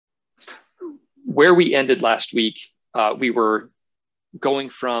where we ended last week, we were going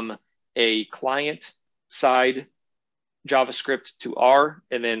from a client side JavaScript to R,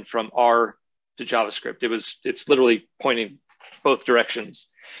 and then from R to JavaScript. It's literally pointing both directions.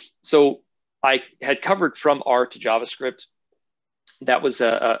 So I had covered from R to JavaScript. That was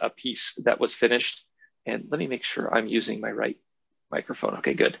a piece that was finished. And let me make sure I'm using my right microphone.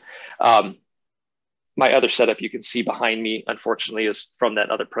 Okay, good. My other setup you can see behind me, unfortunately, is from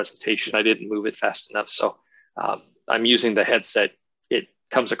that other presentation. I didn't move it fast enough. So I'm using the headset. It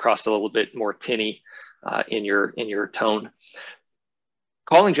comes across a little bit more tinny in your tone.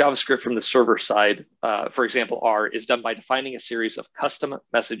 Calling JavaScript from the server side, for example, R, is done by defining a series of custom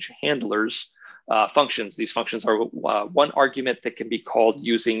message handlers functions. These functions are one argument that can be called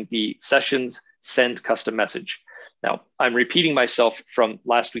using the sessions send custom message. Now, I'm repeating myself from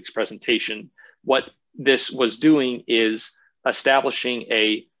last week's presentation. What this was doing is establishing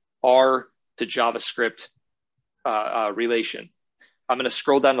a R to JavaScript relation. I'm going to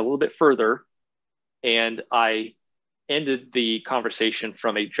scroll down a little bit further, and I ended the conversation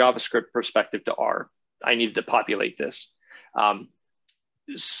from a JavaScript perspective to R. I needed to populate this.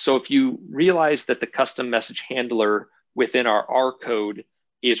 So if you realize that the custom message handler within our R code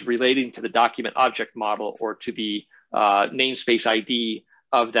is relating to the document object model or to the namespace ID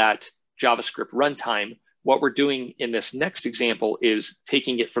of that JavaScript runtime, what we're doing in this next example is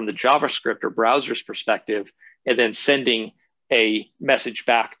taking it from the JavaScript or browser's perspective and then sending a message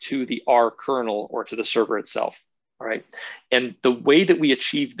back to the R kernel or to the server itself. All right. And the way that we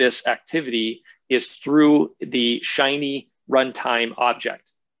achieve this activity is through the Shiny runtime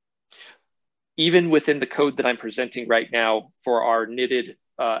object. Even within the code that I'm presenting right now for our knitted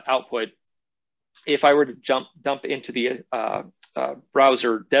output, if I were to dump into the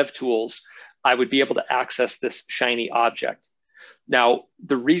browser DevTools, I would be able to access this Shiny object. Now,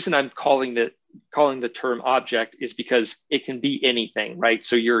 the reason I'm calling the term object is because it can be anything, right?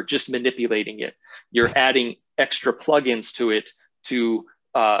 So you're just manipulating it. You're adding extra plugins to it to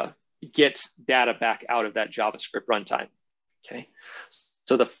get data back out of that JavaScript runtime, okay?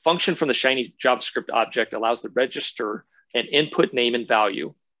 So the function from the Shiny JavaScript object allows the register an input name and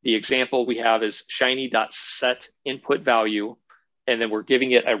value. The example we have is shiny.set input value, and then we're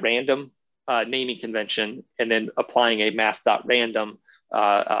giving it a random naming convention and then applying a math.random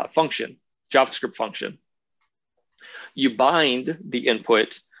function, JavaScript function. You bind the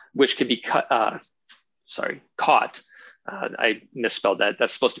input, which can be caught. I misspelled that.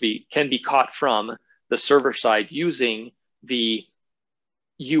 That's supposed to be, can be caught from the server side using the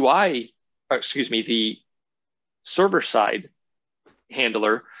UI, the server side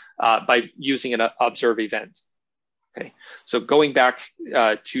handler by using an observe event. Okay, so going back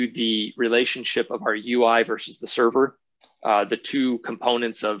to the relationship of our UI versus the server, the two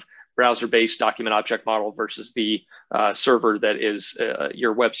components of browser-based document object model versus the server that is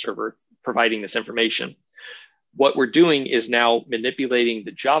your web server providing this information. What we're doing is now manipulating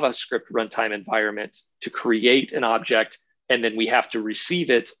the JavaScript runtime environment to create an object, and then we have to receive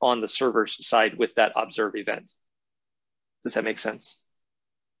it on the server side with that observe event. Does that make sense?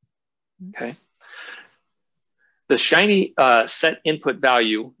 Okay. The Shiny set input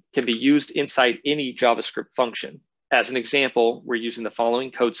value can be used inside any JavaScript function. As an example, we're using the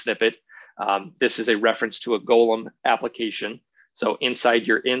following code snippet. This is a reference to a Golem application. So inside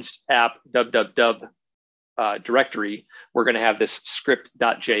your inst app www directory, we're going to have this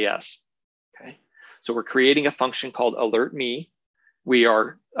script.js. Okay, so we're creating a function called alert me. We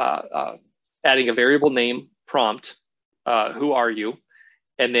are adding a variable name prompt, who are you?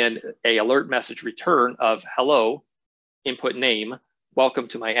 And then a alert message return of hello, input name, welcome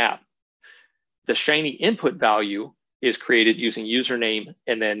to my app. The Shiny input value is created using username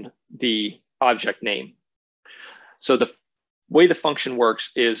and then the object name. So the way the function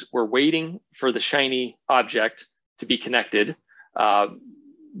works is we're waiting for the Shiny object to be connected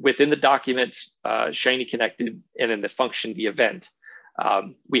within the document, Shiny connected, and then the function, the event.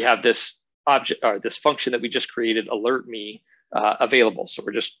 We have this object or this function that we just created, alert me, available. So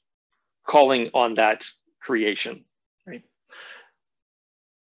we're just calling on that creation, right?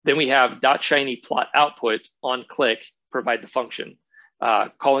 Then we have .shiny plot output on click, provide the function,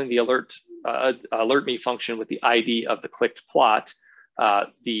 calling the alert me function with the ID of the clicked plot.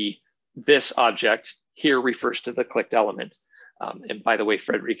 This object here refers to the clicked element. And by the way,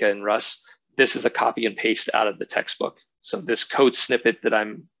 Frederica and Russ, this is a copy and paste out of the textbook. So this code snippet that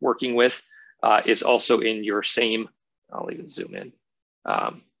I'm working with is also in your same, I'll even zoom in.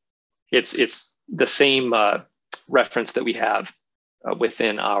 It's the same reference that we have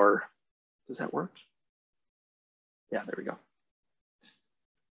within our, does that work? Yeah, there we go.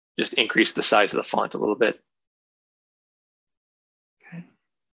 just increase the size of the font a little bit. Okay.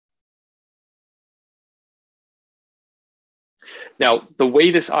 Now, the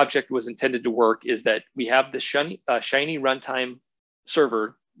way this object was intended to work is that we have the shiny runtime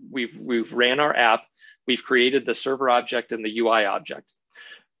server. We've ran our app. We've created the server object and the UI object.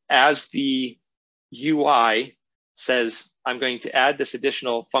 As the UI says, I'm going to add this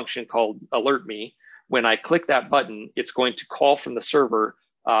additional function called alert me. When I click that button, it's going to call from the server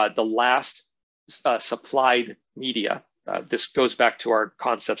the last supplied media. This goes back to our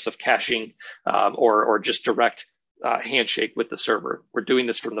concepts of caching or just direct handshake with the server. We're doing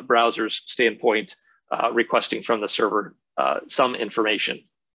this from the browser's standpoint, requesting from the server some information.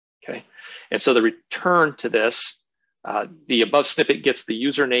 Okay, and so the return to this, the above snippet gets the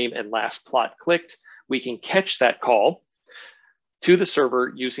username and last plot clicked. We can catch that call to the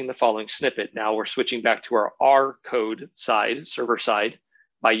server using the following snippet. Now we're switching back to our R code side, server side,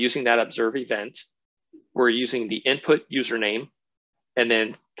 by using that observe event. We're using the input username and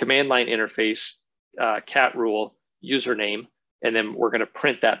then command line interface, cat rule, username, and then we're going to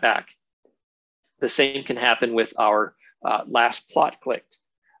print that back. The same can happen with our last plot clicked.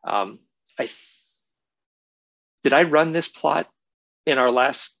 Did I run this plot in our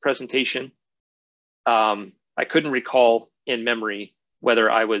last presentation? I couldn't recall in memory whether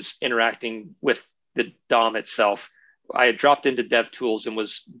I was interacting with the DOM itself. I had dropped into DevTools and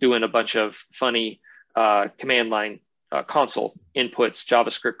was doing a bunch of funny command line console inputs,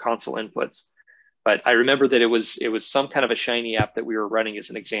 JavaScript console inputs. But I remember that it was some kind of a Shiny app that we were running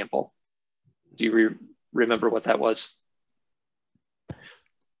as an example. Do you remember what that was?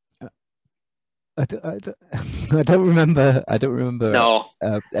 I don't remember. I don't remember. No,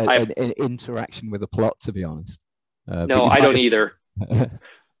 an interaction with a plot, to be honest. No, I don't either.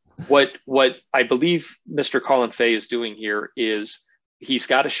 What I believe Mr. Colin Fay is doing here is he's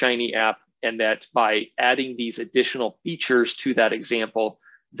got a Shiny app, and that by adding these additional features to that example,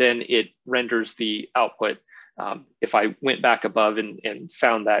 then it renders the output. If I went back above and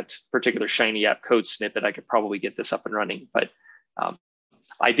found that particular Shiny app code snippet, I could probably get this up and running. But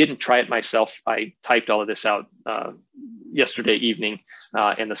I didn't try it myself. I typed all of this out yesterday evening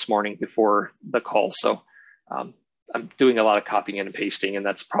and this morning before the call. So I'm doing a lot of copying and pasting, and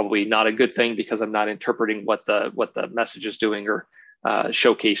that's probably not a good thing because I'm not interpreting what the message is doing or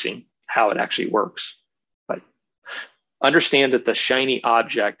showcasing how it actually works. But understand that the Shiny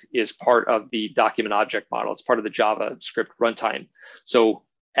object is part of the document object model. It's part of the JavaScript runtime. So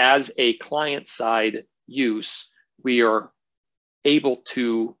as a client-side use, we are able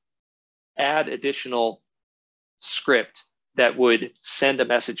to add additional script that would send a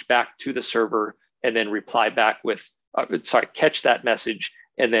message back to the server and then reply back with, catch that message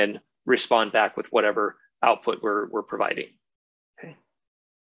and then respond back with whatever output we're providing. Okay.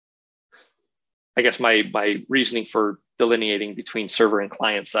 I guess my reasoning for delineating between server and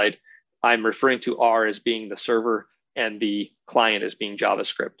client side, I'm referring to R as being the server and the client as being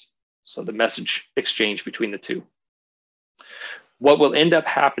JavaScript. So the message exchange between the two. What will end up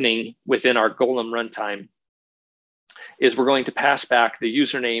happening within our Golem runtime is we're going to pass back the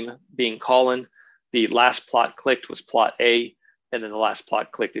username being Colin, the last plot clicked was plot A, and then the last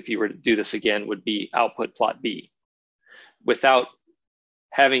plot clicked, if you were to do this again, would be output plot B. Without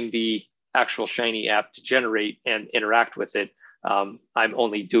having the actual Shiny app to generate and interact with it, I'm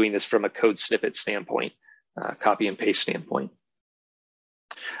only doing this from a code snippet standpoint, copy and paste standpoint.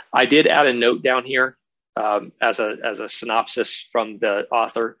 I did add a note down here as a synopsis from the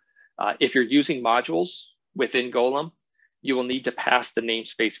author. If you're using modules within Golem, you will need to pass the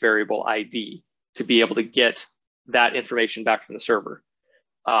namespace variable ID to be able to get that information back from the server.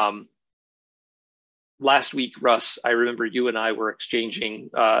 Last week, Russ, I remember you and I were exchanging,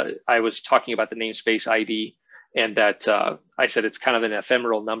 I was talking about the namespace ID, and that I said it's kind of an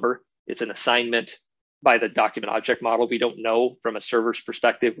ephemeral number. It's an assignment by the document object model. We don't know from a server's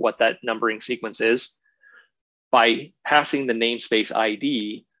perspective what that numbering sequence is. By passing the namespace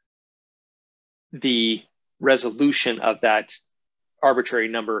ID, the resolution of that arbitrary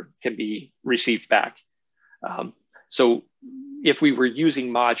number can be received back. So if we were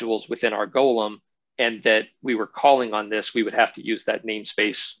using modules within our Golem and that we were calling on this, we would have to use that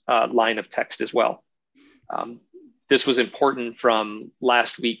namespace line of text as well. This was important from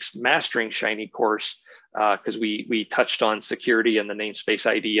last week's Mastering Shiny course because we touched on security and the namespace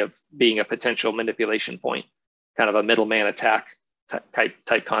ID of being a potential manipulation point, kind of a middleman attack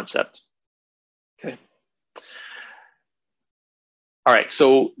type concept. Okay. All right,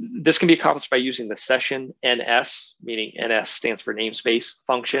 so this can be accomplished by using the session NS, meaning NS stands for namespace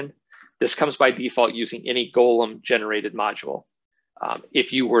function. This comes by default using any Golem generated module.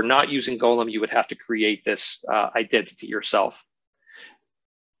 If you were not using Golem, you would have to create this identity yourself.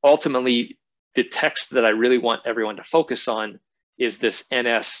 Ultimately, the text that I really want everyone to focus on is this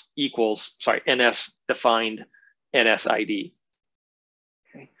NS defined NSID.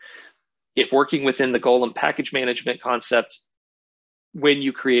 Okay. If working within the Golem package management concept, when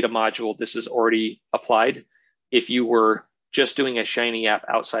you create a module, this is already applied. If you were just doing a Shiny app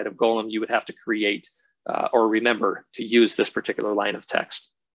outside of Golem, you would have to create or remember to use this particular line of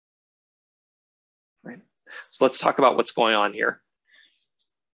text. Right. So let's talk about what's going on here.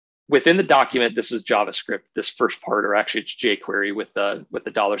 Within the document, this is JavaScript, this first part, or actually it's jQuery with the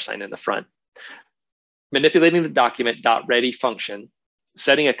 $sign in the front. Manipulating the document.ready function,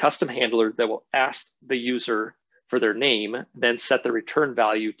 setting a custom handler that will ask the user for their name, then set the return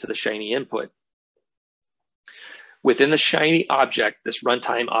value to the Shiny input. Within the Shiny object, this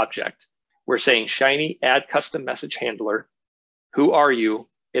runtime object, we're saying Shiny add custom message handler, who are you?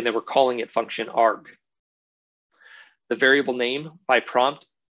 And then we're calling it function arg. The variable name by prompt,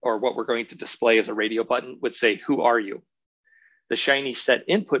 or what we're going to display as a radio button, would say, who are you? The Shiny set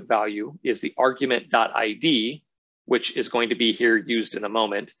input value is the argument.id, which is going to be here used in a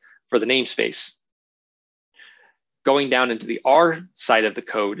moment for the namespace. Going down into the R side of the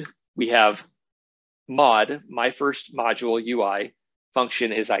code, we have mod, my first module UI,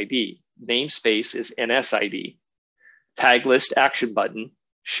 function is ID, namespace is NSID, tag list action button,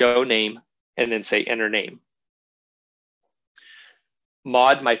 show name, and then say enter name.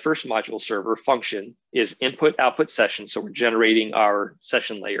 Mod, my first module server function is input output session. So we're generating our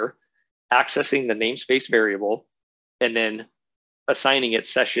session layer, accessing the namespace variable, and then assigning it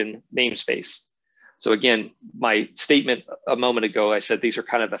session namespace. So again, my statement a moment ago, I said these are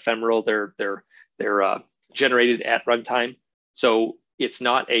kind of ephemeral. They're generated at runtime. So it's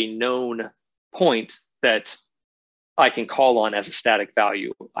not a known point that I can call on as a static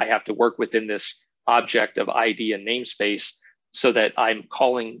value. I have to work within this object of ID and namespace so that I'm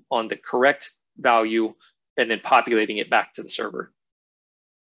calling on the correct value and then populating it back to the server.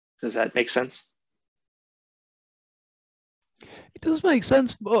 Does that make sense? It does make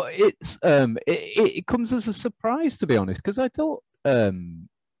sense, but it's it comes as a surprise, to be honest, because I thought to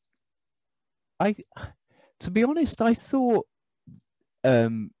be honest, I thought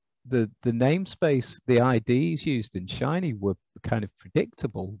the namespace, the IDs used in Shiny were kind of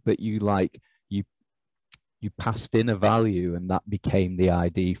predictable, that you passed in a value and that became the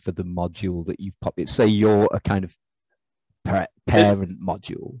ID for the module that you've popped it. Say you're a kind of parent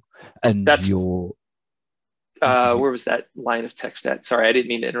module and you're... where was that line of text at? Sorry, I didn't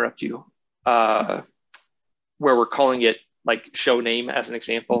mean to interrupt you. Where we're calling it like show name as an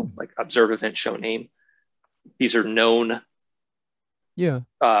example, like observe event show name. These are known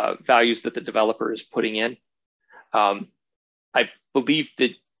values that the developer is putting in. I believe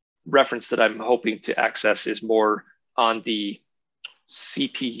the reference that I'm hoping to access is more on the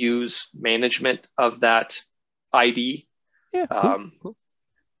CPU's management of that ID. Yeah, cool.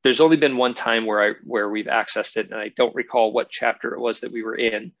 There's only been one time where we've accessed it, and I don't recall what chapter it was that we were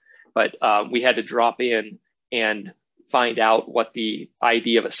in, but we had to drop in and find out what the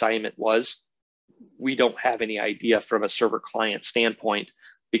ID of assignment was. We don't have any idea from a server client standpoint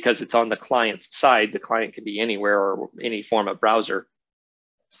because it's on the client's side. The client can be anywhere or any form of browser.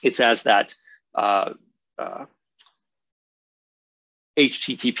 It's as that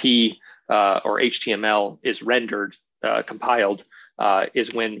HTTP or HTML is rendered, compiled,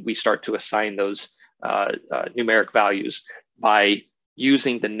 is when we start to assign those numeric values. By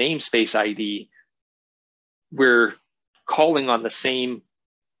using the namespace ID, we're calling on the same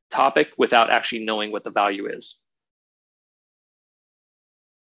topic without actually knowing what the value is.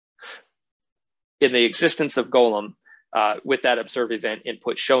 In the existence of Golem, with that observe event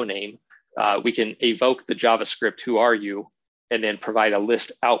input show name, we can evoke the JavaScript who are you, and then provide a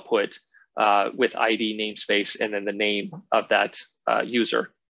list output with ID namespace and then the name of that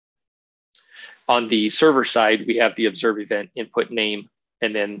user. On the server side, we have the observe event input name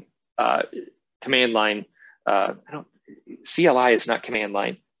and then command line. CLI is not command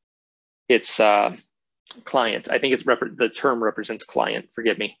line. It's client. I think it's the term represents client.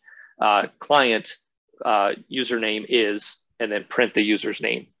 Forgive me. Client username is, and then print the user's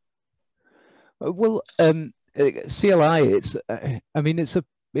name. Well, CLI, it's I mean, it's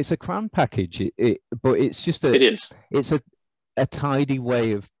a cran package, but it's just it's a tidy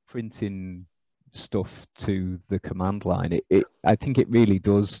way of printing stuff to the command line. I think it really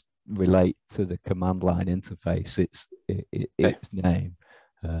does relate to the command line interface. Its name,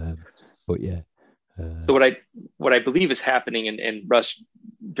 but yeah. So what I believe is happening, and Russ,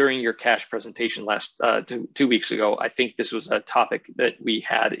 during your cache presentation last 2 weeks ago, I think this was a topic that we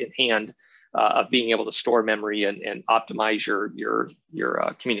had in hand of being able to store memory and optimize your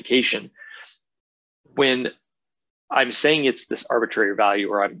communication. When I'm saying it's this arbitrary value,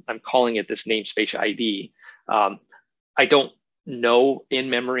 or I'm calling it this namespace ID, I don't know in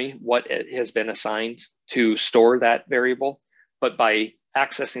memory what it has been assigned to store that variable, but by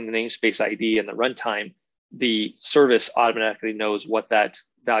accessing the namespace ID in the runtime, the service automatically knows what that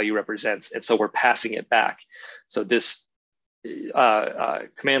value represents. And so we're passing it back. So this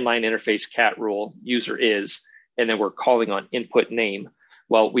command line interface cat rule user is, and then we're calling on input name.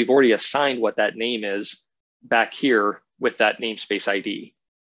 Well, we've already assigned what that name is back here with that namespace ID.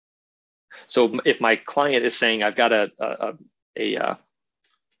 So if my client is saying, I've got an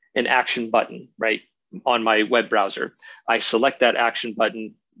action button, right, on my web browser, I select that action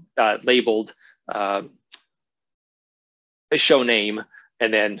button labeled show name,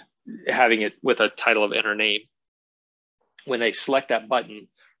 and then having it with a title of enter name. When they select that button,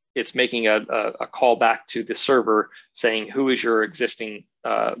 it's making a call back to the server saying, who is your existing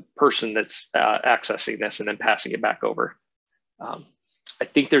person that's accessing this, and then passing it back over. I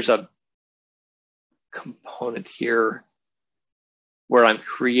think there's a component here where I'm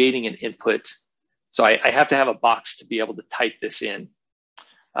creating an input. So I have to have a box to be able to type this in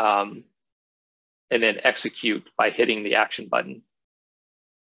and then execute by hitting the action button.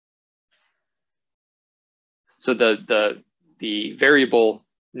 So the variable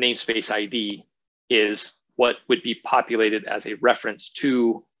namespace ID is what would be populated as a reference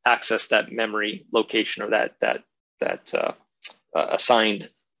to access that memory location, or that assigned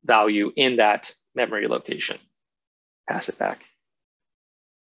value in that memory location. Pass it back.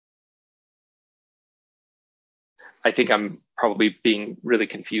 I think I'm probably being really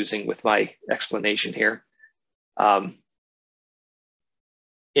confusing with my explanation here.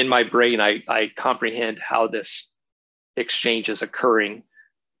 In my brain, I comprehend how this exchange is occurring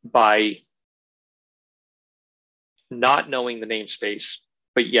by not knowing the namespace,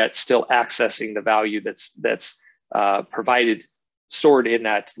 but yet still accessing the value that's provided, stored in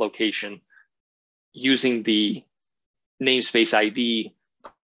that location. Using the namespace ID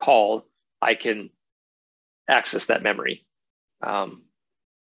call, I can access that memory,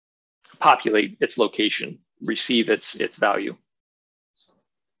 populate its location, receive its value.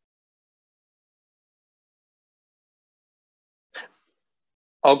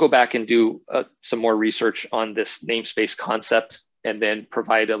 I'll go back and do some more research on this namespace concept, and then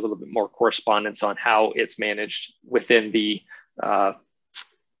provide a little bit more correspondence on how it's managed within the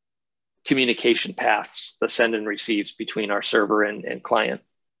communication paths, the send and receives between our server and client.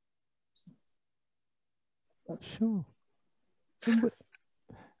 Sure. I'm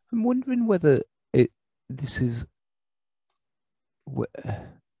wondering whether this is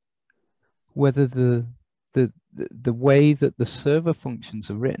whether the way that the server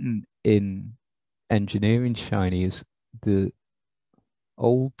functions are written in engineering Shiny is the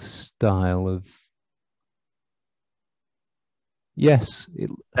old style of. Yes,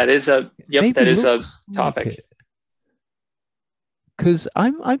 that is a topic. Because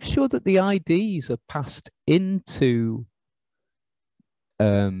I'm sure that the IDs are passed into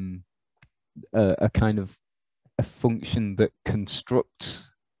a kind of a function that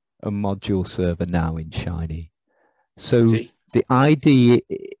constructs a module server now in Shiny. So the ID,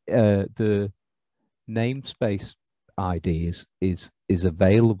 the namespace ID is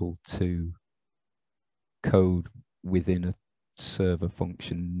available to code within a server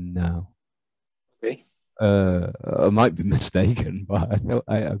function now. Okay. I might be mistaken, but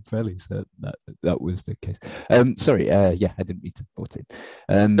I'm fairly certain that was the case. Sorry, yeah, I didn't mean to put it.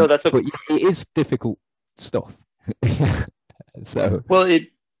 No, that's okay. But it is difficult stuff. So well,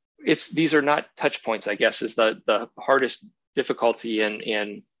 these are not touch points, I guess, is the hardest difficulty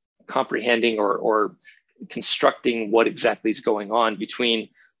in comprehending or constructing what exactly is going on between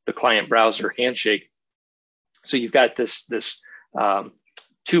the client browser handshake. So you've got this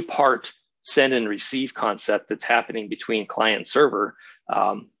two-part send and receive concept that's happening between client and server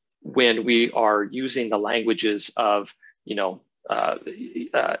when we are using the languages of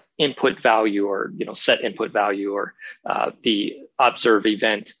input value, or set input value, or the observe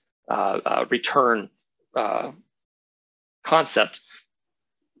event return concept.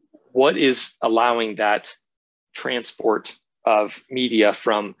 What is allowing that transport of media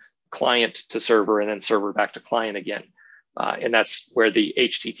from client to server and then server back to client again? And that's where the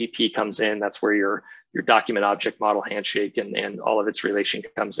HTTP comes in. That's where your document object model handshake and all of its relation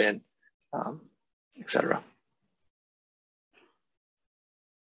comes in, et cetera.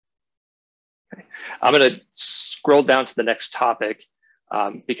 Okay. I'm going to scroll down to the next topic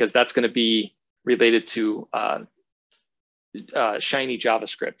because that's going to be related to Shiny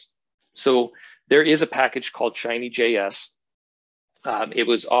JavaScript. So there is a package called Shiny.js. It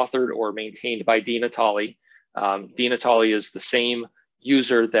was authored or maintained by Dee Natali. Dee Natali is the same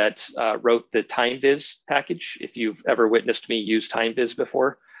user that wrote the TimeViz package. If you've ever witnessed me use TimeViz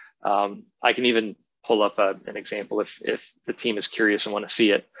before, I can even pull up an example if the team is curious and want to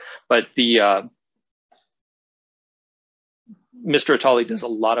see it. But the Mr. Natali does a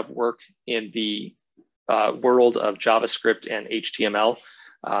lot of work in the world of JavaScript and HTML.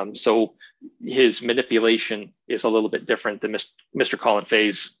 So his manipulation is a little bit different than Mr. Colin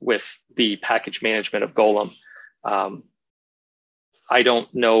Faye's with the package management of Golem. I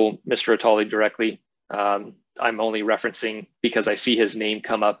don't know Mr. Natali directly. I'm only referencing because I see his name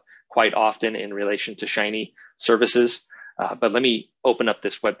come up quite often in relation to Shiny services. But let me open up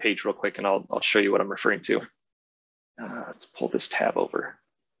this web page real quick and I'll show you what I'm referring to. Let's pull this tab over.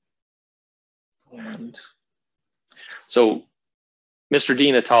 And so Mr.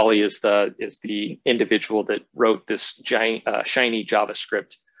 Dee Natali is the individual that wrote this Shiny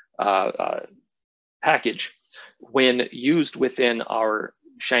JavaScript package. When used within our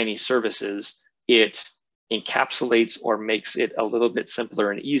Shiny services, it encapsulates or makes it a little bit simpler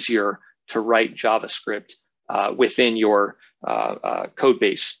and easier to write JavaScript within your code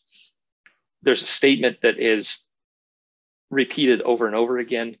base. There's a statement that is repeated over and over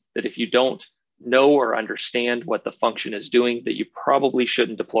again that if you don't know or understand what the function is doing, that you probably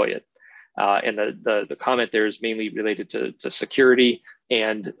shouldn't deploy it. And the comment there is mainly related to security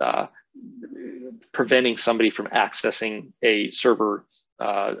and preventing somebody from accessing a server,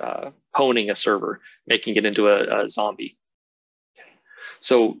 pwning a server, making it into a zombie. Okay.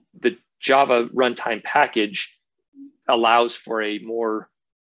 So the Java runtime package allows for a more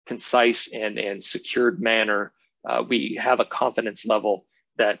concise and secured manner. We have a confidence level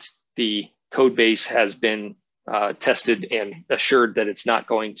that the code base has been tested and assured that it's not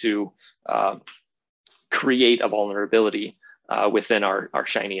going to create a vulnerability within our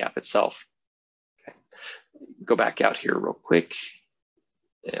Shiny app itself. Okay. Go back out here real quick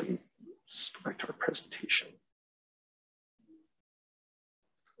and let's go back to our presentation.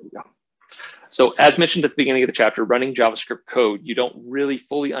 There we go. So as mentioned at the beginning of the chapter, running JavaScript code you don't really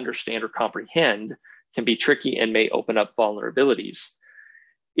fully understand or comprehend can be tricky and may open up vulnerabilities.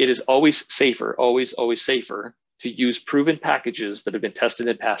 It is always safer, always safer to use proven packages that have been tested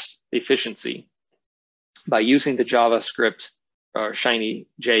and passed efficiency. By using the JavaScript or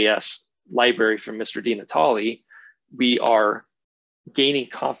Shiny.js library from Mr. Dee Natali, we are gaining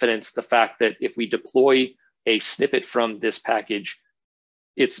confidence the fact that if we deploy a snippet from this package,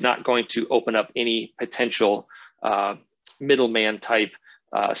 it's not going to open up any potential middleman type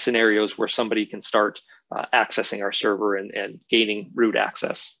scenarios where somebody can start accessing our server and gaining root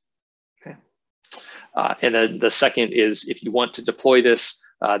access. Okay. And then the second is if you want to deploy this,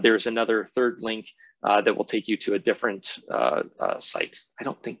 there's another third link that will take you to a different site. I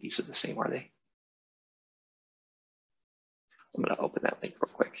don't think these are the same, are they? I'm going to open that link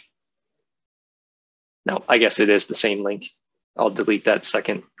real quick. No, I guess it is the same link. I'll delete that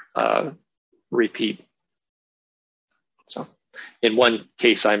second repeat. So in one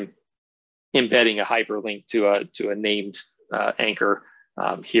case, I'm embedding a hyperlink to a named anchor.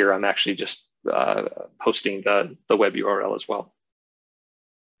 Here, I'm actually just posting the web URL as well.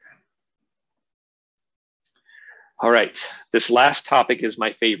 All right, this last topic is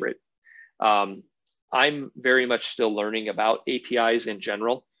my favorite. I'm very much still learning about APIs in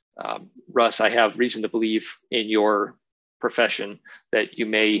general. Russ, I have reason to believe in your profession that you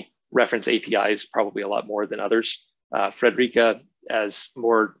may reference APIs probably a lot more than others. Frederica, as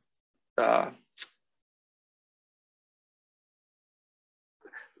more the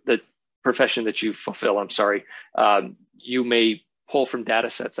profession that you fulfill, I'm sorry, you may pull from data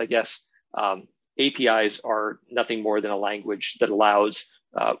sets, I guess. APIs are nothing more than a language that allows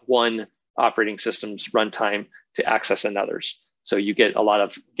one operating system's runtime to access another's. So you get a lot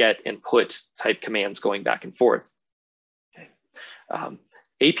of get and put type commands going back and forth. Okay.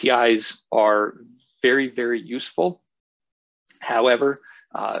 APIs are very, very useful. However,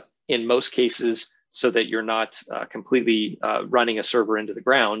 in most cases, so that you're not completely running a server into the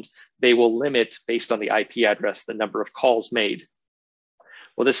ground, they will limit, based on the IP address, the number of calls made.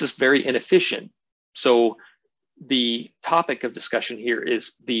 Well, this is very inefficient. So the topic of discussion here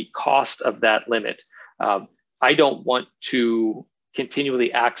is the cost of that limit. I don't want to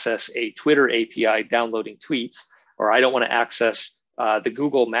continually access a Twitter API downloading tweets, or I don't want to access the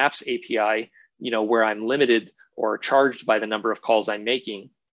Google Maps API, where I'm limited or charged by the number of calls I'm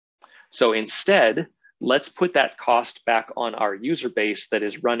making. So instead, let's put that cost back on our user base that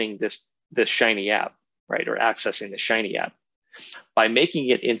is running this Shiny app, right? Or accessing the Shiny app. By making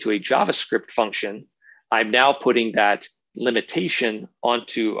it into a JavaScript function, I'm now putting that limitation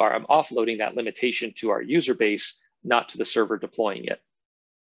onto, or I'm offloading that limitation to our user base, not to the server deploying it.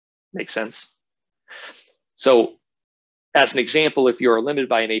 Make sense? So as an example, if you're limited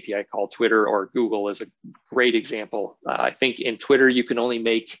by an API call, Twitter or Google is a great example. I think in Twitter, you can only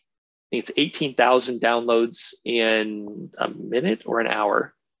make, I think it's 18,000 downloads in a minute or an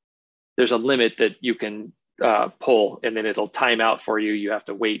hour. There's a limit that you can pull, and then it'll time out for you. You have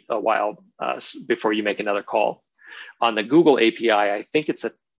to wait a while before you make another call. On the Google API, I think it's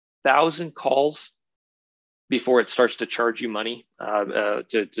 1,000 calls before it starts to charge you money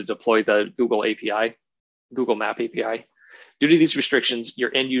to deploy the Google API, Google Map API. Due to these restrictions,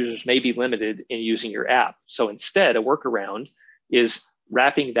 your end users may be limited in using your app. So instead, a workaround is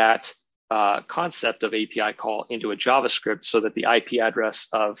wrapping that concept of API call into a JavaScript so that the IP address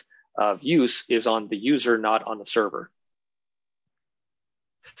of use is on the user, not on the server.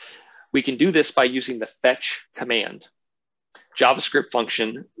 We can do this by using the fetch command, JavaScript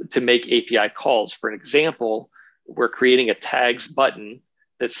function to make API calls. For an example, we're creating a tags button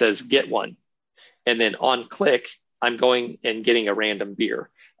that says get one. And then on click, I'm going and getting a random beer.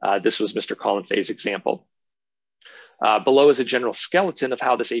 This was Mr. Colin Fay's example. Below is a general skeleton of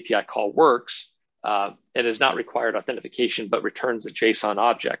how this API call works. It is not required authentication, but returns a JSON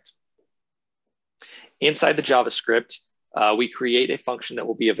object. Inside the JavaScript, we create a function that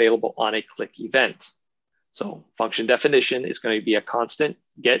will be available on a click event. So function definition is going to be a constant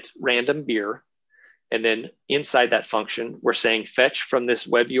get random beer. And then inside that function, we're saying fetch from this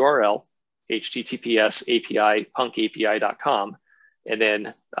web URL, https API punkapi.com, and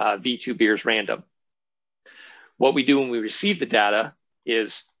then v2 beers random. What we do when we receive the data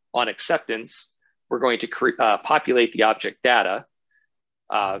is on acceptance, we're going to populate the object data.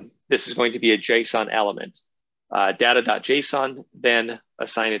 This is going to be a JSON element. Data.json, then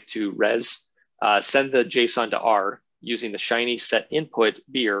assign it to res. Send the JSON to R using the Shiny set input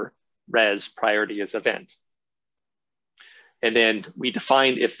beer res priority as event. And then we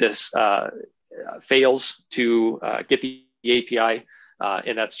define if this fails to get the API,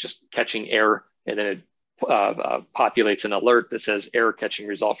 and that's just catching error, and then it populates an alert that says error catching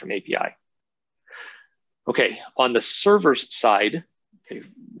result from API. Okay, on the server's side, okay,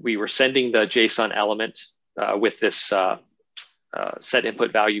 we were sending the JSON element with this set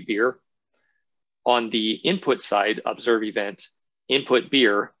input value beer. On the input side, observe event, input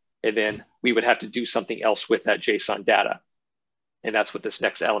beer, and then we would have to do something else with that JSON data. And that's what this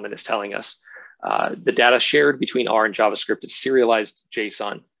next element is telling us. The data shared between R and JavaScript is serialized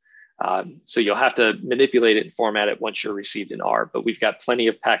JSON. So you'll have to manipulate it and format it once you're received in R, but we've got plenty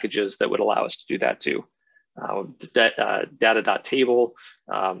of packages that would allow us to do that too. Data.table,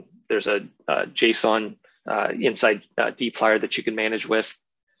 there's a JSON inside dplyr that you can manage with.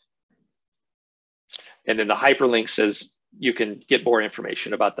 And then the hyperlink says you can get more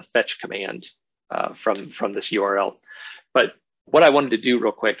information about the fetch command from this URL. But what I wanted to do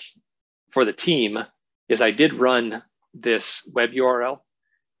real quick for the team is I did run this web URL,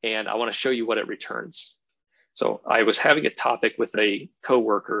 and I want to show you what it returns. So I was having a topic with a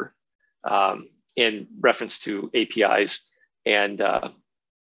coworker in reference to APIs and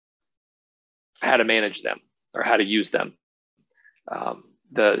how to manage them or how to use them.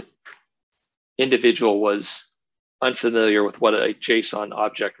 The individual was unfamiliar with what a JSON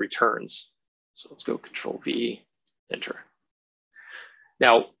object returns. So let's go Control V, enter.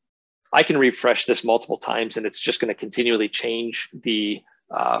 Now, I can refresh this multiple times and it's just going to continually change the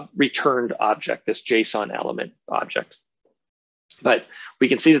returned object, this JSON element object. But we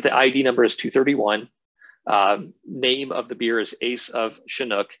can see that the ID number is 231. Name of the beer is Ace of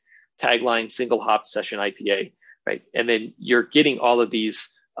Chinook. Tagline, single hop session IPA, right? And then you're getting all of these,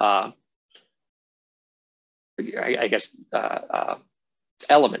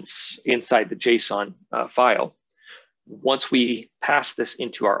 elements inside the JSON file. Once we pass this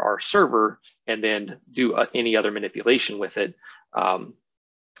into our server and then do any other manipulation with it,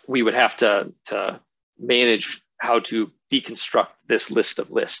 we would have to manage how to deconstruct this list of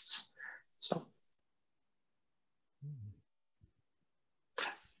lists.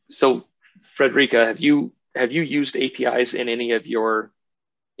 So Frederica, have you used APIs in any of your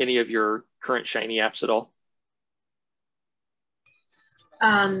current Shiny apps at all?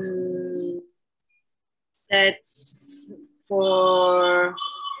 That's for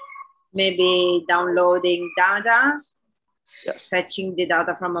maybe downloading data, yes, fetching the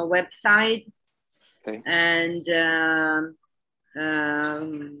data from a website, okay, and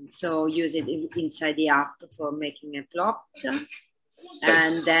So use it inside the app for making a plot,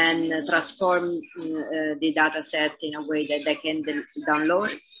 and then transform the data set in a way that they can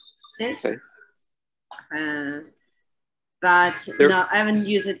download it. Okay. But no, I haven't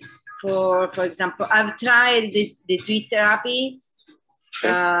used it for example, I've tried the Twitter API.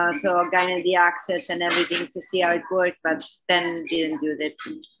 Okay. So I gained the access and everything to see how it worked, but then didn't use it.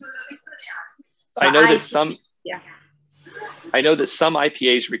 So I know that some. Yeah. I know that some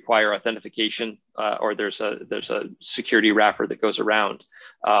IPAs require authentication, or there's a security wrapper that goes around.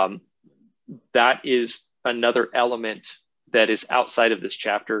 That is another element that is outside of this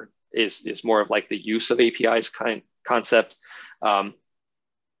chapter. Is more of like the use of APIs concept.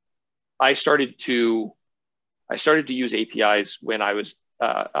 I started to use APIs when I was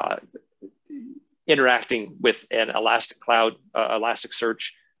interacting with an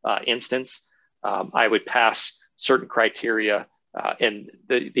Elasticsearch instance. I would pass certain criteria, and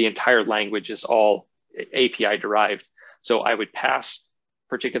the entire language is all API derived. So I would pass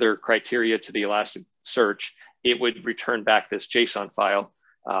particular criteria to the Elasticsearch. It would return back this JSON file.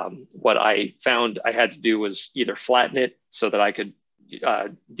 What I found I had to do was either flatten it so that I could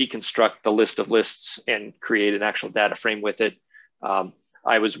deconstruct the list of lists and create an actual data frame with it.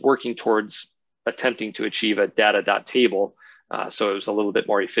 I was working towards attempting to achieve a data.table, so it was a little bit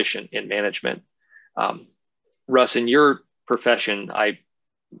more efficient in management. Russ, in your profession, I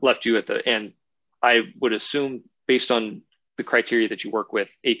left you at the end. I would assume, based on the criteria that you work with,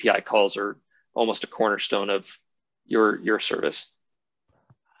 API calls are almost a cornerstone of your service.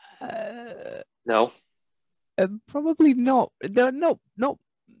 No? Probably not. No,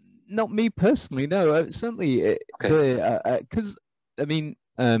 not me personally. No, certainly. Because I mean,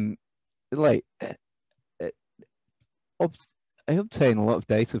 like, I obtain a lot of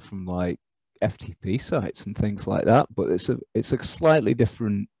data from like FTP sites and things like that, but it's a slightly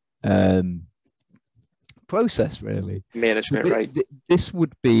different process, really. Management, so right? This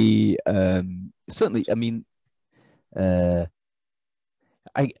would be certainly. I mean,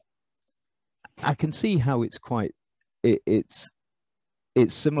 I can see how it's quite. It's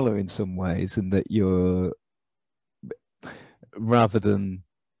similar in some ways, in that you're, rather than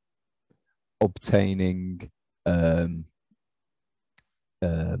obtaining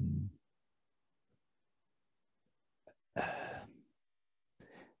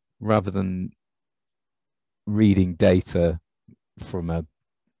rather than reading data from a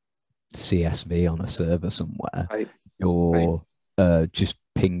CSV on a server somewhere, right. you're just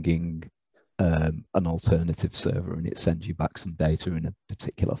pinging an alternative server, and it sends you back some data in a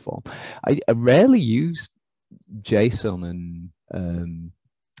particular form. I rarely use JSON and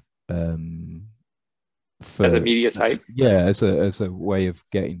as a media type. Yeah, as a way of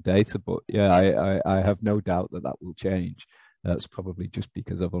getting data, but yeah, I have no doubt that will change. That's probably just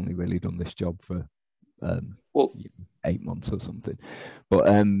because I've only really done this job for 8 months or something. But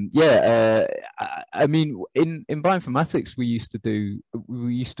I mean, in bioinformatics, we used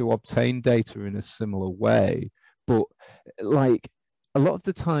to obtain data in a similar way, but like a lot of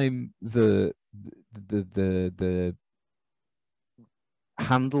the time, the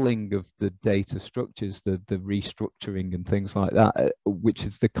handling of the data structures, the restructuring and things like that, which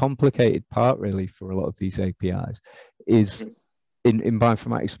is the complicated part really for a lot of these APIs, is in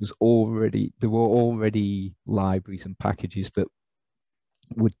bioinformatics there were already libraries and packages that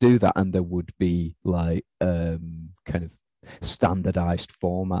would do that, and there would be like kind of standardized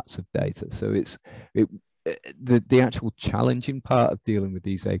formats of data. So the actual challenging part of dealing with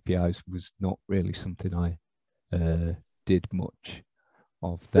these APIs was not really something I did much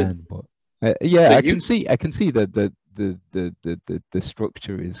of then, but I can see that the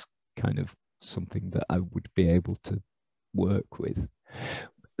structure is kind of something that I would be able to work with.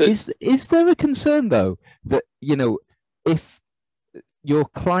 Is there a concern though that, you know, if your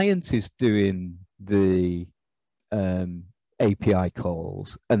client is doing the API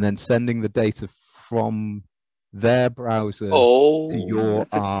calls and then sending the data from their browser to your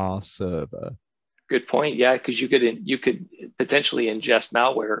R server? Good point. Yeah, because you could potentially ingest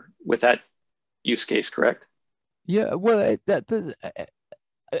malware with that use case, correct? Yeah. Well,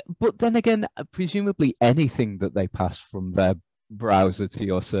 but then again, presumably anything that they pass from their browser to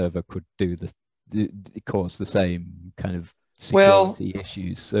your server could cause the same kind of security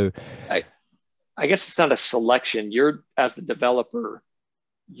issues. So I guess it's not a selection. You're, as the developer,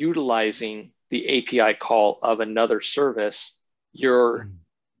 utilizing the API call of another service. You're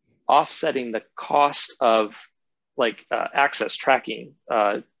offsetting the cost of like access tracking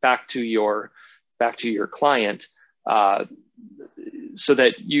back to your client, so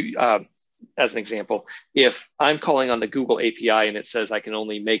that you as an example, if I'm calling on the Google API and it says I can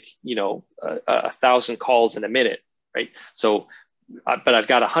only make, 1,000 calls in a minute, right? So, but I've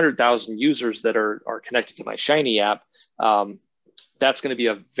got 100,000 users that are connected to my Shiny app. That's going to be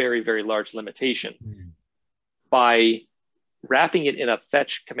a very, very large limitation. By wrapping it in a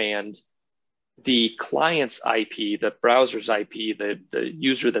fetch command, the client's IP, the browser's IP, the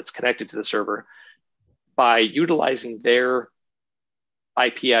user that's connected to the server, by utilizing their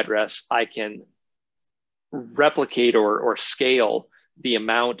IP address, I can replicate or scale the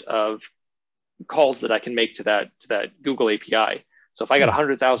amount of calls that I can make to that Google API. So if I got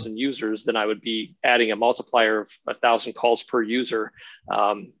 100,000 users, then I would be adding a multiplier of 1,000 calls per user.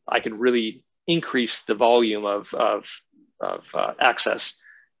 I could really increase the volume of access,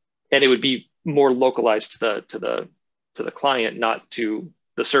 and it would be more localized to the client, not to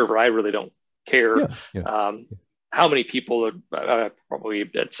the server. I really don't care how many people are probably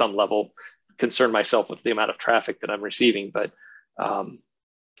at some level concern myself with the amount of traffic that I'm receiving, but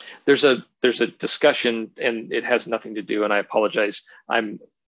there's a discussion, and it has nothing to do, and I apologize. I'm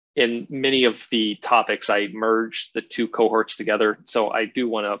in many of the topics, I merged the two cohorts together. So I do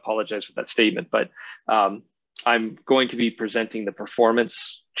want to apologize for that statement, but I'm going to be presenting the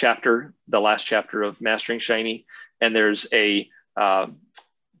performance chapter, the last chapter of Mastering Shiny. And there's a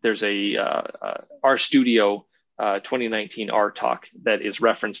RStudio 2019 R talk that is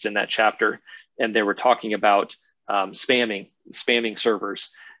referenced in that chapter. And they were talking about spamming servers.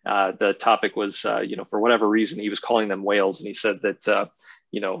 The topic was, for whatever reason, he was calling them whales. And he said that,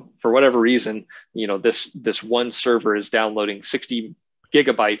 for whatever reason, this one server is downloading 60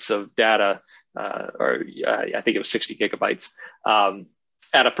 gigabytes of data, or I think it was 60 gigabytes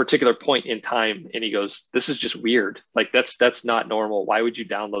at a particular point in time. And he goes, this is just weird. Like that's not normal. Why would you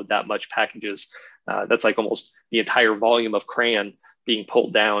download that much packages? That's like almost the entire volume of CRAN being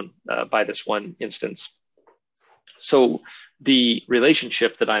pulled down by this one instance. So the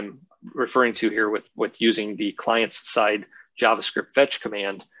relationship that I'm referring to here with using the client's side JavaScript fetch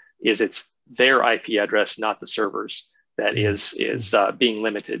command is it's their IP address, not the server's, that is being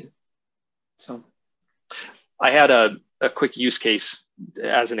limited. So I had a quick use case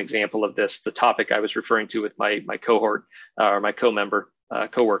as an example of this, the topic I was referring to with my cohort or my co-member,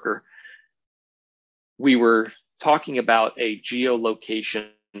 coworker. We were talking about a geolocation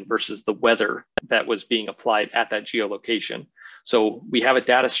versus the weather that was being applied at that geolocation. So we have a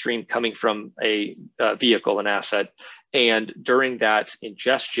data stream coming from a vehicle, an asset, and during that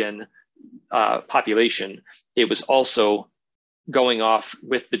ingestion population, it was also going off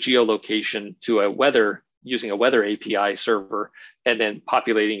with the geolocation to using a weather API server, and then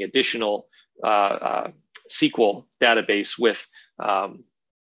populating additional SQL database with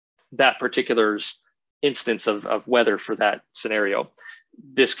that particular instance of weather for that scenario.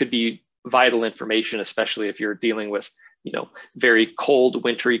 This could be vital information, especially if you're dealing with very cold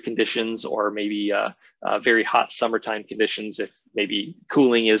wintry conditions, or maybe very hot summertime conditions. If maybe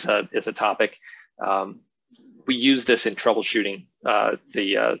cooling is a topic, we use this in troubleshooting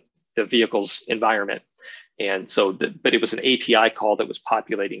the vehicle's environment. And so, but it was an API call that was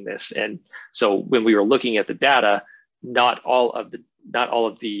populating this. And so when we were looking at the data, not all of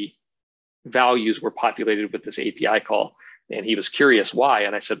the values were populated with this API call. And he was curious why.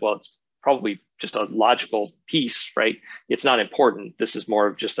 And I said, well, it's probably just a logical piece, right? It's not important. This is more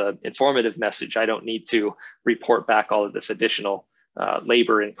of just an informative message. I don't need to report back all of this additional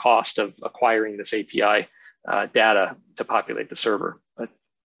labor and cost of acquiring this API data to populate the server. But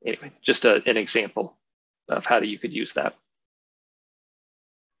anyway, just an example of how you could use that.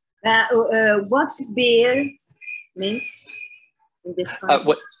 What beer means in this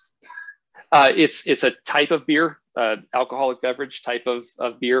context? It's a type of beer, alcoholic beverage type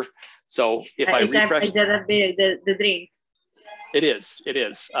of beer. So if I refresh, is that a beer, the drink? It is.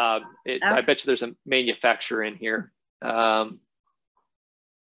 Okay. I bet you there's a manufacturer in here. I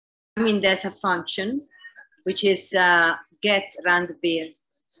mean, there's a function which is get run the beer.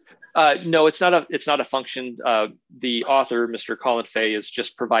 No, it's not a function. The author, Mr. Colin Fay, is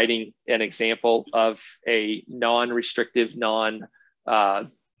just providing an example of a non-restrictive,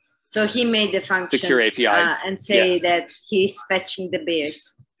 so he made the function secure APIs and say that he's fetching the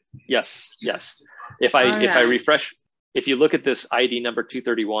beers. Yes. If I refresh, if you look at this ID number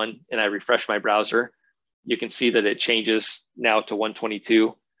 231 and I refresh my browser, you can see that it changes now to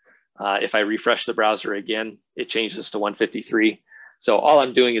 122. If I refresh the browser again, it changes to 153. So all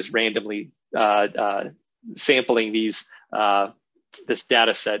I'm doing is randomly sampling this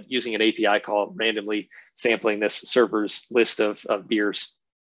data set using an API call, randomly sampling this server's list of beers.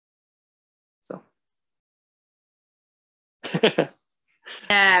 So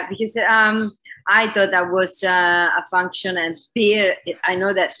Yeah, because I thought that was a function, and peer. I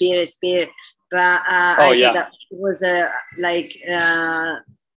know that peer is peer, but I thought that was like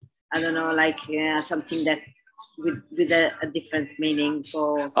I don't know, like something that with a different meaning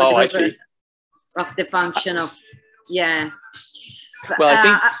for the purpose of the function of But, well, I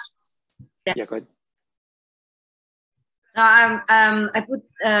think yeah, go ahead. I put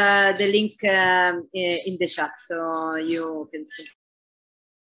the link in the chat so you can see.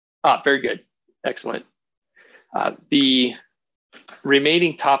 Very good. Excellent. The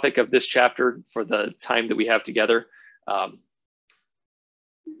remaining topic of this chapter for the time that we have together,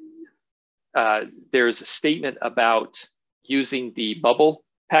 there's a statement about using the bubble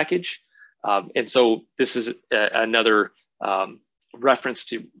package. And so this is another reference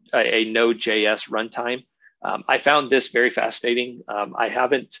to a Node.js runtime. I found this very fascinating. I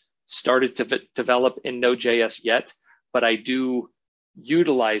haven't started to develop in Node.js yet, but I do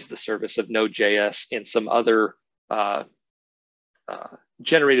utilize the service of Node.js in some other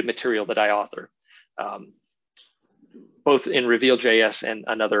generated material that I author, both in Reveal.js and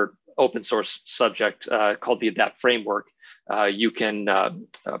another open source subject called the Adapt framework. You can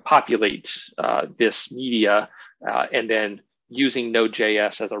populate this media and then using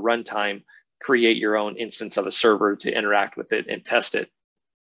Node.js as a runtime, create your own instance of a server to interact with it and test it.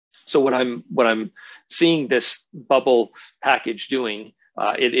 So what I'm seeing this bubble package doing,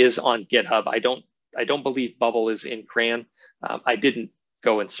 it is on GitHub. I don't believe bubble is in CRAN. I didn't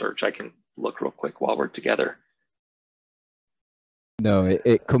go and search. I can look real quick while we're together. No,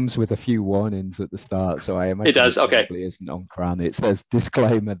 it comes with a few warnings at the start, so I imagine it does. Okay, probably isn't on CRAN. It says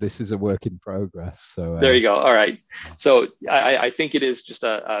disclaimer: this is a work in progress. So there you go. All right. So I think it is just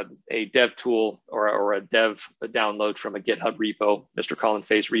a dev tool or a dev download from a GitHub repo, Mr. Colin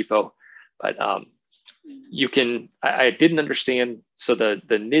Fay's repo. But you can. I didn't understand. So the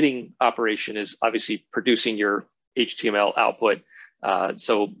knitting operation is obviously producing your HTML output.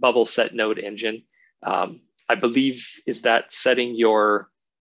 So bubble set node engine. I believe, is that setting your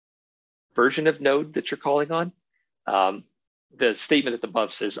version of Node that you're calling on? The statement at the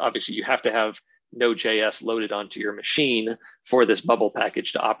above says, obviously, you have to have Node.js loaded onto your machine for this bubble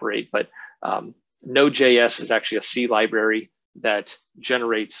package to operate. But Node.js is actually a C library that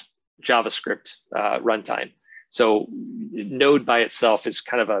generates JavaScript runtime. So Node by itself is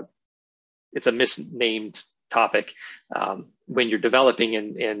kind of it's a misnamed topic. When you're developing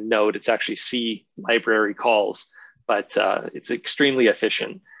in Node, it's actually C library calls, but it's extremely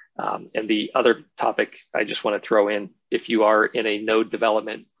efficient. And the other topic I just want to throw in, if you are in a Node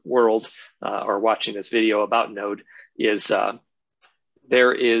development world or watching this video about Node, is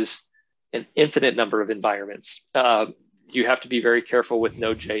there is an infinite number of environments. You have to be very careful with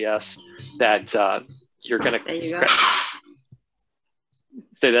Node.js that you're going to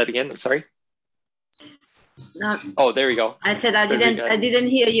say that again. I'm sorry. No. Oh, there you go. I said I didn't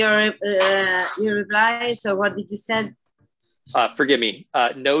hear your reply. So what did you say? Forgive me.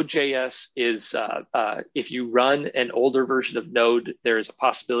 Node.js is if you run an older version of Node, there is a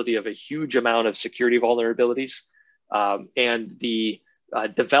possibility of a huge amount of security vulnerabilities, and the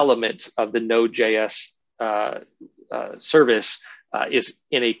development of the Node.js service is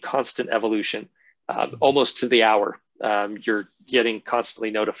in a constant evolution, almost to the hour. You're getting constantly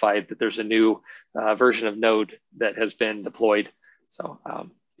notified that there's a new version of Node that has been deployed. So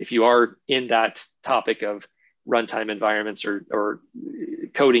if you are in that topic of runtime environments or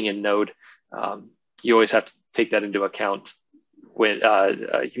coding in Node, you always have to take that into account when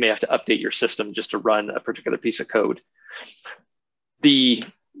you may have to update your system just to run a particular piece of code. The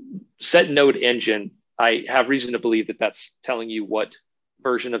set node engine, I have reason to believe that that's telling you what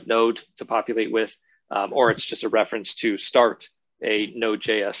version of Node to populate with, or it's just a reference to start a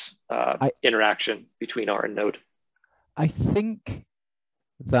Node.js interaction between R and Node. I think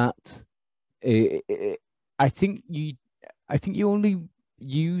that I think you only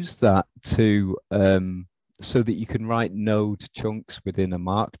use that to so that you can write Node chunks within a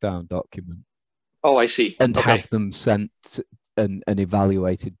Markdown document. Oh, I see. And have them sent and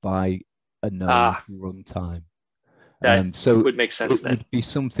evaluated by a Node runtime. So would make sense. It would be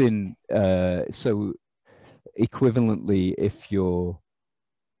something. So equivalently, if you're,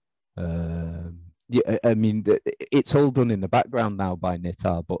 yeah, I mean, it's all done in the background now by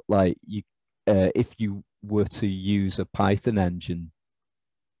Nitar, but like you, if you were to use a Python engine,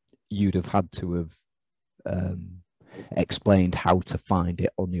 you'd have had to have explained how to find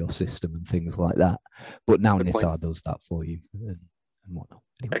it on your system and things like that. But now Nitar does that for you and whatnot.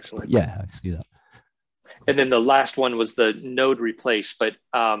 Anyway, excellent. Yeah, I see that. And then the last one was the node replace, but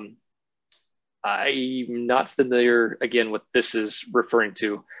I'm not familiar, again, what this is referring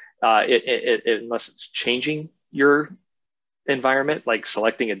to, unless it's changing your environment, like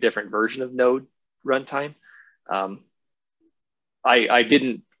selecting a different version of Node runtime. I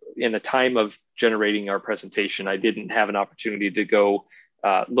didn't, in the time of generating our presentation, I didn't have an opportunity to go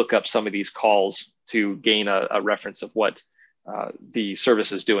look up some of these calls to gain a reference of what the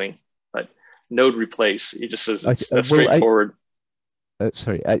service is doing. But node replace, it just says it's straightforward.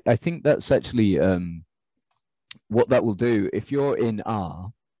 Sorry, I think that's actually what that will do. If you're in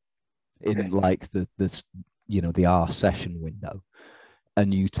R, in like the R session window,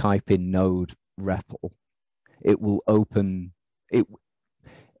 and you type in node REPL, it will open it.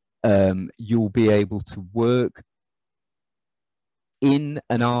 You'll be able to work in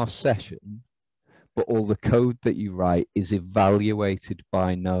an R session, but all the code that you write is evaluated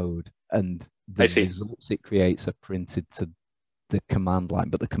by node, and the results it creates are printed to the command line,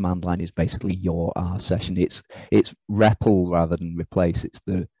 but the command line is basically your R session. It's REPL rather than replace. It's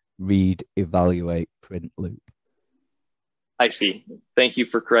the read, evaluate, print loop. I see. Thank you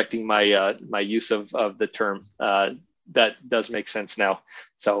for correcting my my use of the term. That does make sense now.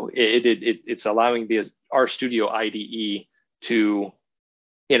 So it's allowing the RStudio IDE to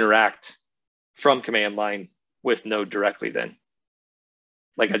interact from command line with Node directly then.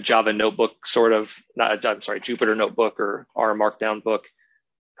 Like a Java notebook sort of, I'm sorry, Jupyter notebook or R Markdown book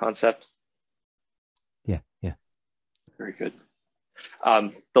concept. Yeah. Very good.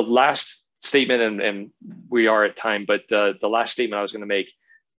 The last statement, and we are at time, but the last statement I was going to make,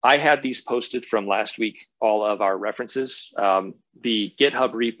 I had these posted from last week, all of our references. The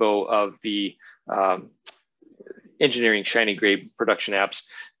GitHub repo of the engineering Shiny Gray production apps,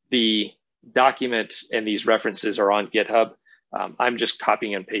 the document and these references are on GitHub. I'm just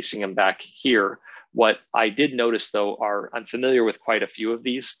copying and pasting them back here. What I did notice though I'm familiar with quite a few of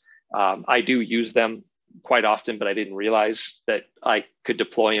these. I do use them quite often, but I didn't realize that I could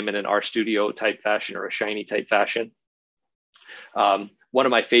deploy them in an RStudio type fashion or a Shiny type fashion. One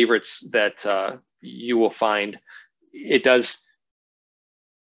of my favorites that you will find, it does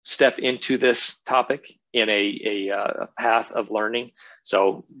step into this topic in a path of learning.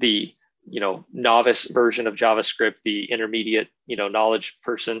 So the novice version of JavaScript, the intermediate knowledge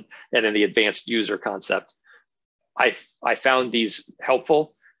person, and then the advanced user concept. I found these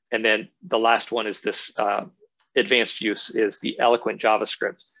helpful. And then the last one is this advanced use is the eloquent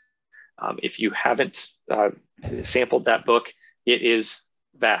JavaScript. If you haven't sampled that book, it is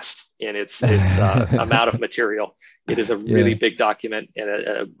vast in its amount of material. It is a really big document and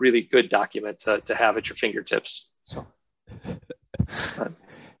a really good document to have at your fingertips. So.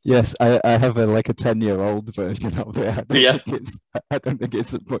 Yes, I have a 10-year-old version of it. I don't think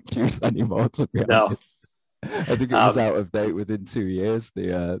it's of much use anymore, to be honest. I think it was out of date within 2 years,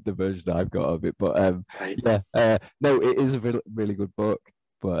 the version I've got of it. But no, it is a really, really good book.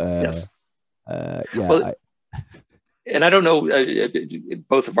 But and I don't know,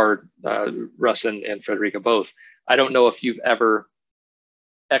 both of our Russ and Frederica both. I don't know if you've ever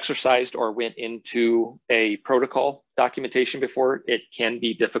exercised or went into a protocol documentation before. It can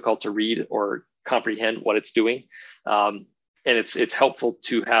be difficult to read or comprehend what it's doing. And it's helpful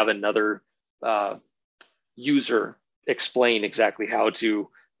to have another user explain exactly how to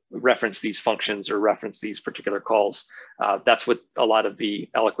reference these functions or reference these particular calls. That's what a lot of the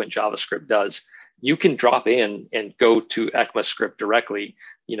eloquent JavaScript does. You can drop in and go to ECMAScript directly,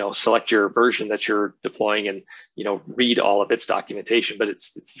 select your version that you're deploying and, read all of its documentation, but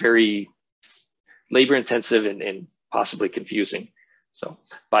it's very labor intensive and possibly confusing. So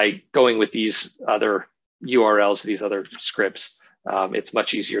by going with these other URLs, these other scripts, it's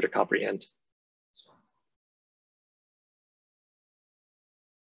much easier to comprehend.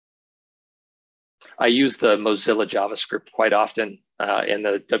 I use the Mozilla JavaScript quite often in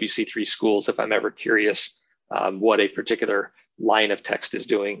the WC3 schools if I'm ever curious what a particular line of text is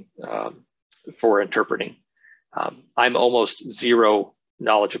doing for interpreting. I'm almost zero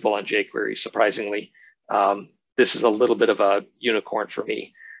knowledgeable on jQuery, surprisingly. This is a little bit of a unicorn for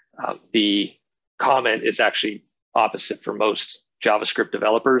me. The comment is actually opposite for most JavaScript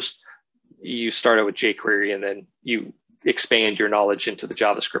developers. You start out with jQuery and then you expand your knowledge into the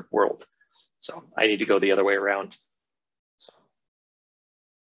JavaScript world. So I need to go the other way around. So.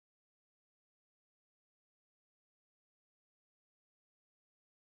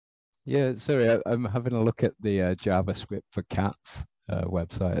 Yeah, sorry, I'm having a look at the JavaScript for Cats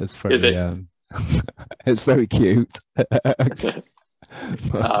website. It's very, it's very cute. That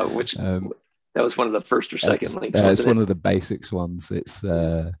was one of the first or second links. It's one of the basics ones. It's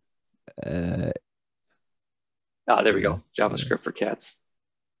there we go. JavaScript for Cats.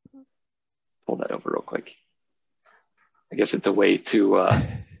 pull that over real quick. I guess it's a way to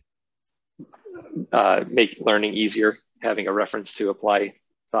make learning easier, having a reference to apply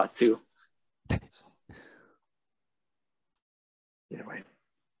thought to. So, anyway,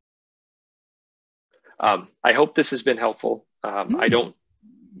 I hope this has been helpful. I don't.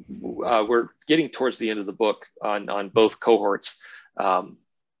 We're getting towards the end of the book on both cohorts. Yeah, I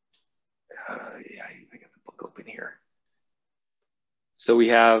got the book open here. So we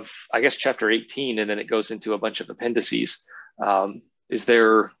have, I guess, chapter 18, and then it goes into a bunch of appendices. Do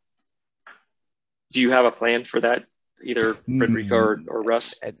you have a plan for that, either Frederica or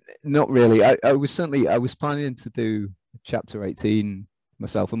Russ? Not really. I was planning to do chapter 18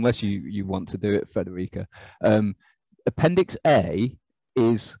 myself, unless you want to do it, Frederica. Appendix A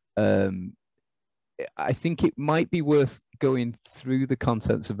is, I think it might be worth going through the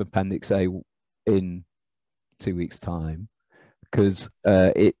contents of Appendix A in 2 weeks' time, because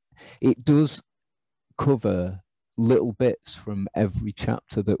it does cover little bits from every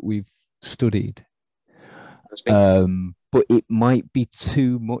chapter that we've studied. But it might be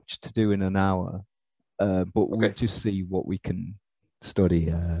too much to do in an hour. But we'll just see what we can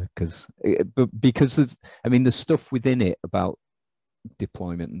study, because there's, I mean, there's stuff within it about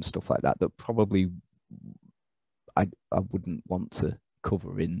deployment and stuff like that probably I wouldn't want to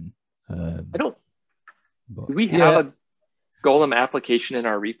cover in. I don't. Do we have a Golem application in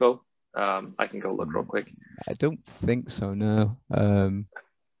our repo? I can go look real quick. I don't think so, no.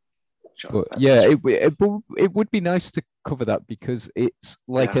 But yeah, it would be nice to cover that, because it's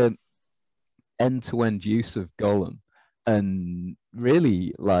like an end-to-end use of Golem, and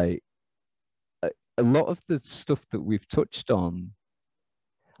really, like, a lot of the stuff that we've touched on,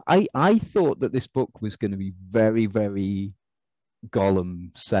 I thought that this book was going to be very, very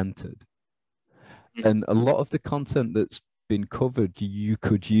Golem centered, and a lot of the content that's been covered you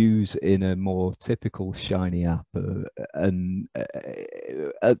could use in a more typical Shiny app, and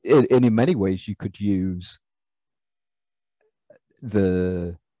in many ways you could use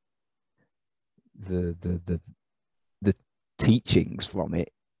the teachings from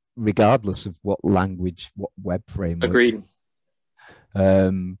it, regardless of what language, what web framework. Agreed.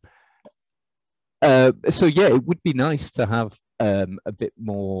 So yeah, it would be nice to have a bit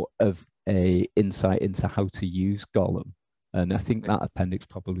more of a insight into how to use Golem, and I think that appendix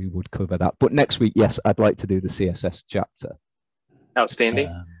probably would cover that. But next week, yes, I'd like to do the CSS chapter. Outstanding.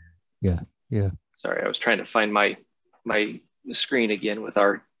 Yeah. Sorry, I was trying to find my screen again with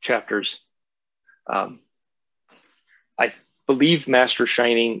our chapters. I believe Mastering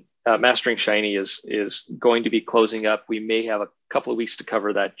Shiny is going to be closing up. We may have a couple of weeks to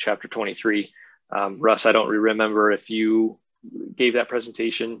cover that chapter 23. Russ, I don't remember if you gave that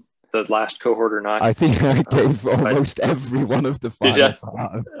presentation the last cohort or not. I think I gave almost every one of the five. Did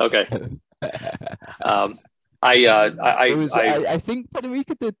you? Okay. I think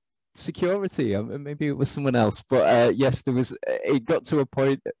Federica did security, maybe it was someone else, but yes, it got to a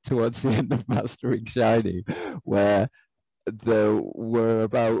point towards the end of Mastering Shiny where there were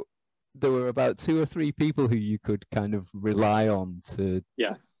about 2 or 3 people who you could kind of rely on to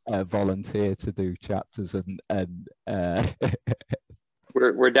volunteer to do chapters, and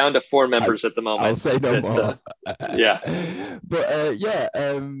we're down to 4 members at the moment. I'll say no more. But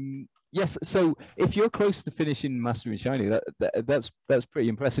yes. So if you're close to finishing Mastering Shiny, that's pretty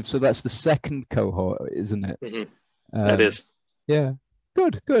impressive. So that's the second cohort, isn't it? Mm-hmm. That is. Yeah.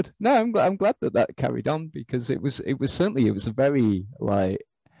 Good. No, I'm glad that carried on, because it was a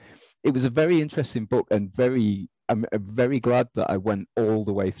very interesting book, and I'm very glad that I went all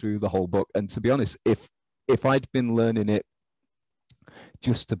the way through the whole book. And to be honest, if I'd been learning it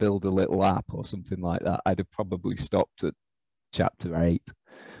just to build a little app or something like that, I'd have probably stopped at chapter 8.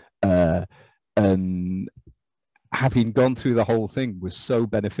 And having gone through the whole thing was so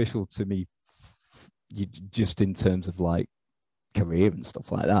beneficial to me, just in terms of like career and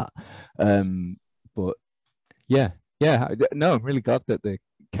stuff like that. But no, I'm really glad that they're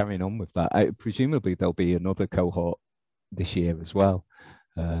carrying on with that. Presumably there'll be another cohort this year as well.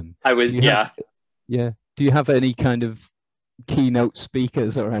 Do you have any kind of keynote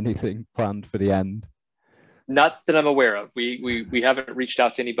speakers or anything planned for the end? Not that I'm aware of. We haven't reached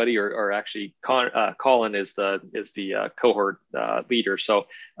out to anybody, or actually Colin is the cohort leader, so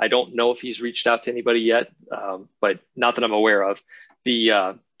I don't know if he's reached out to anybody yet, but not that I'm aware of.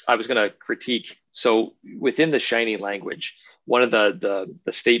 I was going to critique, so within the Shiny language, one of the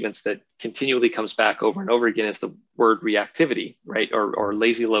statements that continually comes back over and over again is the word reactivity, right? Or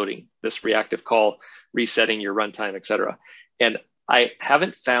lazy loading, this reactive call, resetting your runtime, etc. And I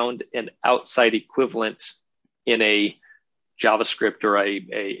haven't found an outside equivalent in a JavaScript or a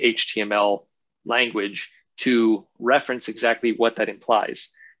HTML language to reference exactly what that implies.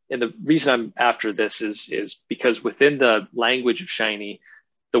 And the reason I'm after this is because within the language of Shiny,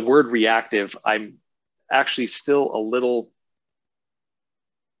 the word reactive, I'm actually still a little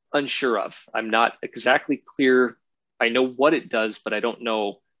unsure of. I'm not exactly clear. I know what it does, but I don't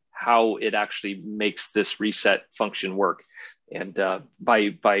know how it actually makes this reset function work. And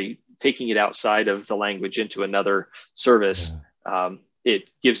by taking it outside of the language into another service, it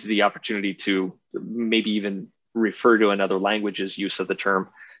gives the opportunity to maybe even refer to another language's use of the term.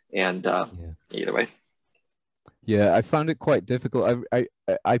 And either way. Yeah, I found it quite difficult.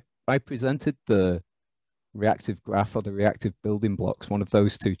 I presented the reactive graph or the reactive building blocks, one of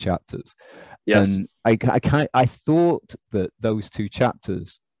those two chapters. Yes. And I thought that those two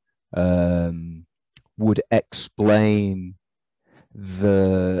chapters would explain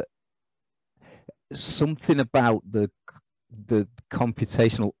something about the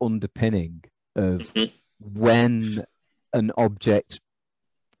computational underpinning of when an object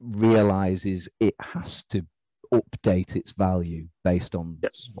realizes it has to update its value based on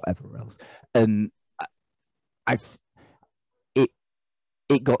whatever else. And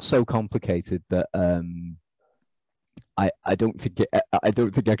it got so complicated that I don't think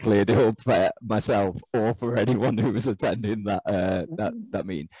I cleared it up for myself or for anyone who was attending that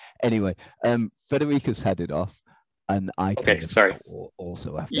meeting. Anyway, Federica's headed off, and I sorry.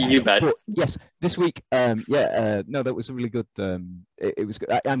 Also have to you bet. But yes, this week, no, that was a really good. It was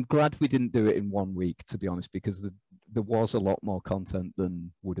good. I'm glad we didn't do it in 1 week, to be honest, because there was a lot more content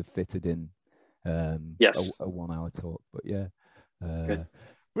than would have fitted in a 1 hour talk. But yeah,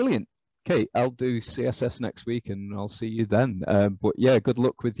 brilliant. Okay, I'll do CSS next week, and I'll see you then. But yeah, good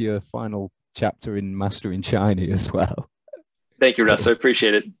luck with your final chapter in Mastering Shiny as well. Thank you, Russ. I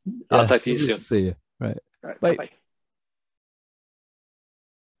appreciate it. I'll talk to you soon. See you. Right. All right. Bye. Bye.